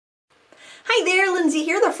Hi there, Lindsay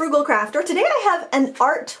here, the Frugal Crafter. Today I have an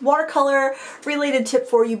art watercolor related tip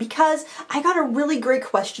for you because I got a really great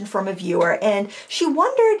question from a viewer and she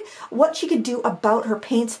wondered what she could do about her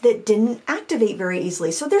paints that didn't activate very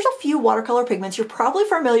easily. So there's a few watercolor pigments you're probably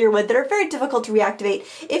familiar with that are very difficult to reactivate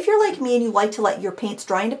if you're like me and you like to let your paints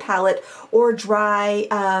dry into palette or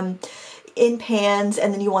dry in pans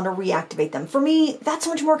and then you want to reactivate them. For me, that's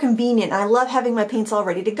much more convenient. I love having my paints all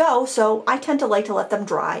ready to go, so I tend to like to let them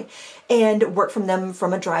dry and work from them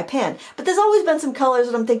from a dry pan. But there's always been some colors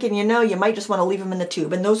that I'm thinking, you know, you might just want to leave them in the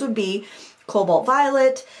tube, and those would be Cobalt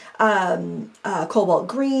Violet, Cobalt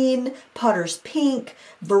Green, Potter's Pink,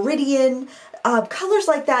 Viridian, colors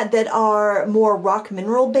like that that are more rock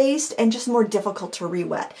mineral based and just more difficult to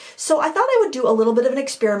re-wet. So I thought I would do a little bit of an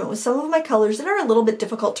experiment with some of my colors that are a little bit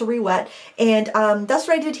difficult to re-wet, and that's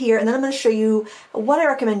what I did here, and then I'm going to show you what I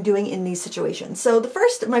recommend doing in these situations. So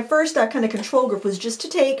my first kind of control group was just to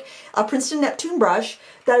take a Princeton Neptune brush.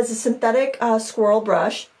 That is a synthetic squirrel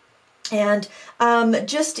brush, and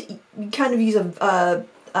just kind of use a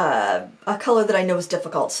color that I know is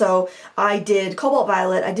difficult. So I did Cobalt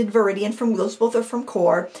Violet, I did Viridian, those both are from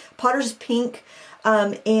Core, Potter's Pink,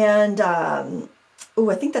 I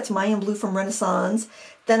think that's Mayan Blue from Renaissance.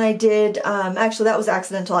 Then I did, actually that was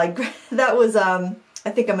accidental, that was I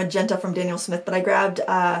think a Magenta from Daniel Smith, but I grabbed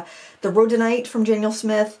the Rhodonite from Daniel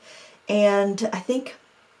Smith, and I think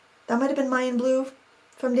that might have been Mayan Blue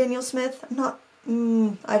from Daniel Smith. I'm not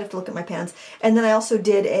I'd have to look at my pans. And then I also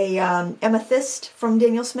did a Amethyst from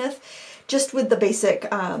Daniel Smith, just with the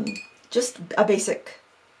basic, just a basic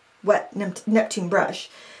wet Neptune brush.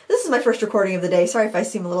 This is my first recording of the day. Sorry if I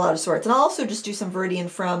seem a little out of sorts. And I'll also just do some Viridian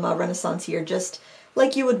from Renaissance here, just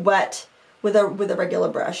like you would wet with a regular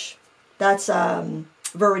brush. That's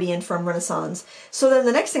Viridian from Renaissance. So then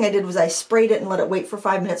the next thing I did was I sprayed it and let it wait for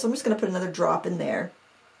 5 minutes. So I'm just going to put another drop in there.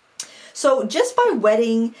 So just by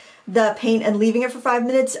wetting the paint and leaving it for 5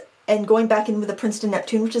 minutes and going back in with a Princeton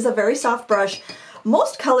Neptune, which is a very soft brush,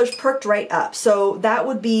 most colors perked right up. So that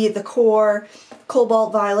would be the Core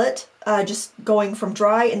Cobalt Violet, just going from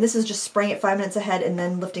dry, and this is just spraying it 5 minutes ahead and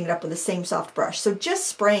then lifting it up with the same soft brush. So just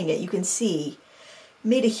spraying it, you can see,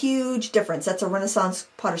 made a huge difference. That's a Renaissance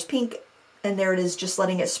Potter's Pink, and there it is, just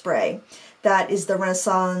letting it spray. That is the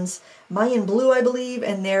Renaissance Mayan Blue, I believe,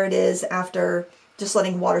 and there it is after just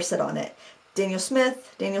letting water sit on it. Daniel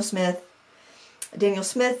Smith, Daniel Smith, Daniel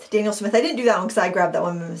Smith, Daniel Smith. I didn't do that one because I grabbed that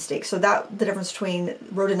one by mistake. So that the difference between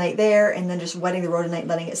Rhodonite there and then just wetting the Rhodonite,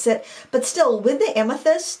 letting it sit. But still, with the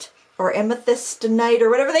Amethyst or Amethystynite or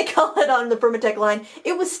whatever they call it on the Permatech line,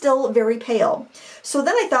 it was still very pale. So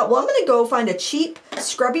then I thought, well, I'm going to go find a cheap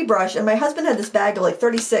scrubby brush. And my husband had this bag of like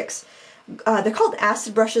 36. They're called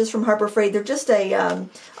acid brushes from Harbor Freight. They're just a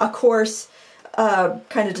coarse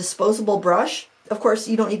kind of disposable brush. Of course,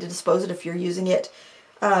 you don't need to dispose it if you're using it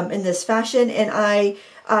in this fashion. And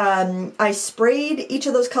I sprayed each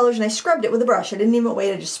of those colors and I scrubbed it with a brush. I didn't even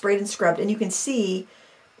wait, I just sprayed and scrubbed. And you can see,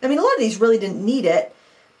 I mean, a lot of these really didn't need it,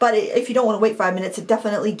 but if you don't want to wait 5 minutes, it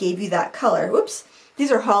definitely gave you that color. Whoops,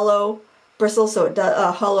 these are hollow bristles, so it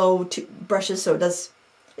does, hollow brushes, so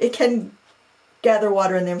it can gather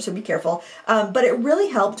water in there, so be careful. But it really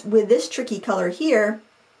helped with this tricky color here,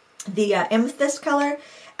 the amethyst color.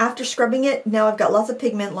 After scrubbing it, now I've got lots of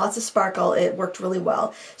pigment, lots of sparkle. It worked really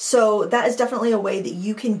well. So that is definitely a way that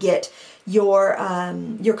you can get your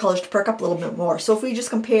colors to perk up a little bit more. So if we just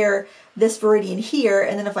compare this Viridian here,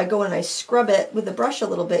 and then if I go and I scrub it with the brush a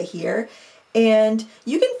little bit here, and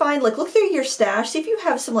you can find, like, look through your stash, see if you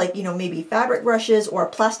have some, like, you know, maybe fabric brushes or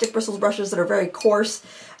plastic bristles brushes that are very coarse,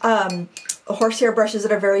 horsehair brushes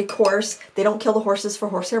that are very coarse. They don't kill the horses for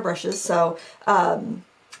horsehair brushes, so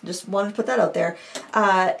just wanted to put that out there.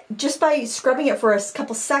 Just by scrubbing it for a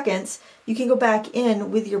couple seconds, you can go back in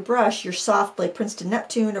with your brush, your soft, like Princeton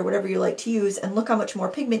Neptune or whatever you like to use, and look how much more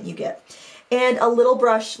pigment you get. And a little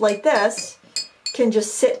brush like this can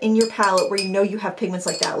just sit in your palette where you know you have pigments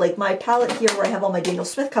like that. Like my palette here where I have all my Daniel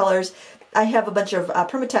Smith colors, I have a bunch of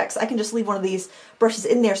Permatex. I can just leave one of these brushes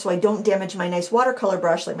in there so I don't damage my nice watercolor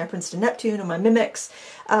brush like my Princeton Neptune or my Mimics.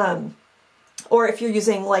 Or if you're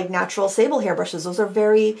using like natural sable hair brushes, those are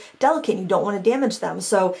very delicate and you don't want to damage them.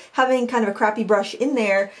 So having kind of a crappy brush in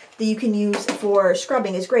there that you can use for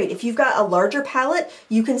scrubbing is great. If you've got a larger palette,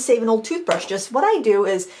 you can save an old toothbrush. Just what I do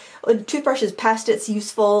is, a toothbrush is past its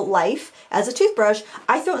useful life as a toothbrush,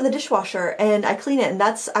 I throw it in the dishwasher and I clean it, and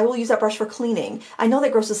I will use that brush for cleaning. I know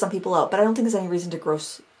that grosses some people out, but I don't think there's any reason to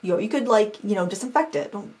gross you. You could, like, you know, disinfect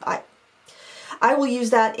it. I will use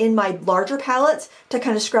that in my larger palettes to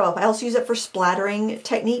kind of scrub up. I also use it for splattering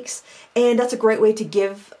techniques, and that's a great way to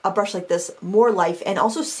give a brush like this more life and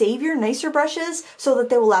also save your nicer brushes so that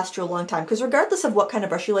they will last you a long time. Because regardless of what kind of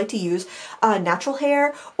brush you like to use, natural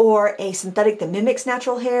hair or a synthetic that mimics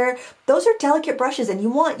natural hair, those are delicate brushes, and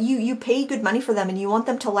you pay good money for them, and you want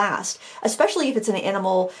them to last, especially if it's an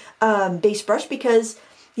animal based brush, because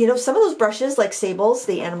you know, some of those brushes, like sables,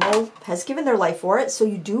 the animal has given their life for it, so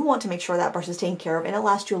you do want to make sure that brush is taken care of and it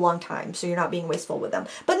lasts you a long time, so you're not being wasteful with them.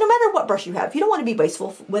 But no matter what brush you have, you don't want to be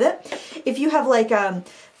wasteful with it. If you have like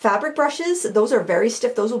fabric brushes, those are very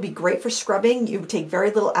stiff. Those will be great for scrubbing. You take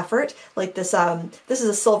very little effort. Like this, this is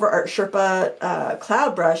a Silver Art Sherpa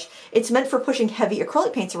cloud brush. It's meant for pushing heavy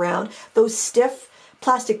acrylic paints around. Those stiff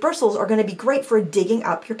plastic bristles are going to be great for digging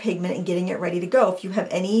up your pigment and getting it ready to go if you have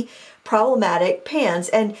any problematic pans.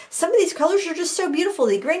 And some of these colors are just so beautiful,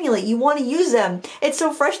 they granulate, you want to use them. It's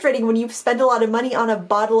so frustrating when you spend a lot of money on a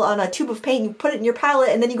bottle, on a tube of paint, you put it in your palette,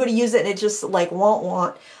 and then you go to use it and it's just like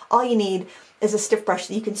want. All you need is a stiff brush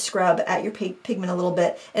that you can scrub at your pigment a little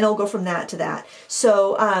bit, and it'll go from that to that.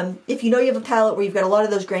 So if you know you have a palette where you've got a lot of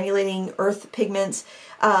those granulating earth pigments,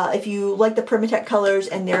 if you like the Primatech colors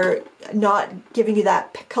and they're not giving you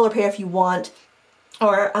that color payoff you want,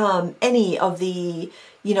 or any of the,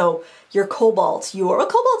 you know, your cobalts,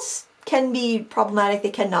 cobalts can be problematic, they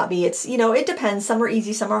cannot be. It's, you know, it depends. Some are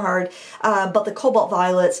easy, some are hard. But the cobalt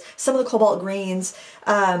violets, some of the cobalt greens,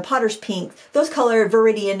 potter's pink, those color,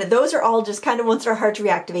 Viridian, those are all just kind of ones that are hard to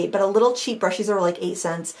reactivate. But a little cheap brush, these are like 8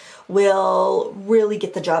 cents, will really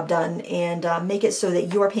get the job done and make it so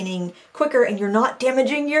that you are painting quicker and you're not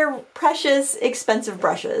damaging your precious expensive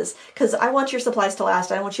brushes. Because I want your supplies to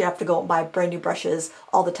last. I don't want you to have to go and buy brand new brushes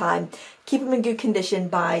all the time. Keep them in good condition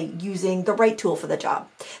by using the right tool for the job.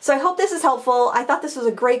 So I hope this is helpful. I thought this was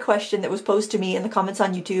a great question that was posed to me in the comments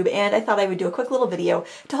on YouTube, and I thought I would do a quick little video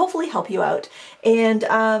to hopefully help you out. And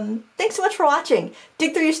thanks so much for watching.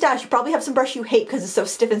 Dig through your stash. You probably have some brush you hate because it's so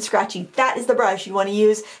stiff and scratchy. That is the brush you want to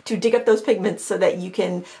use to dig up those pigments so that you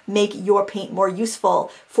can make your paint more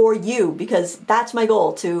useful for you, because that's my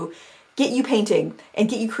goal, to get you painting and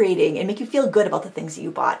get you creating and make you feel good about the things that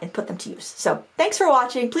you bought and put them to use. So thanks for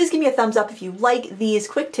watching. Please give me a thumbs up if you like these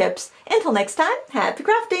quick tips. Until next time, happy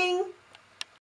crafting!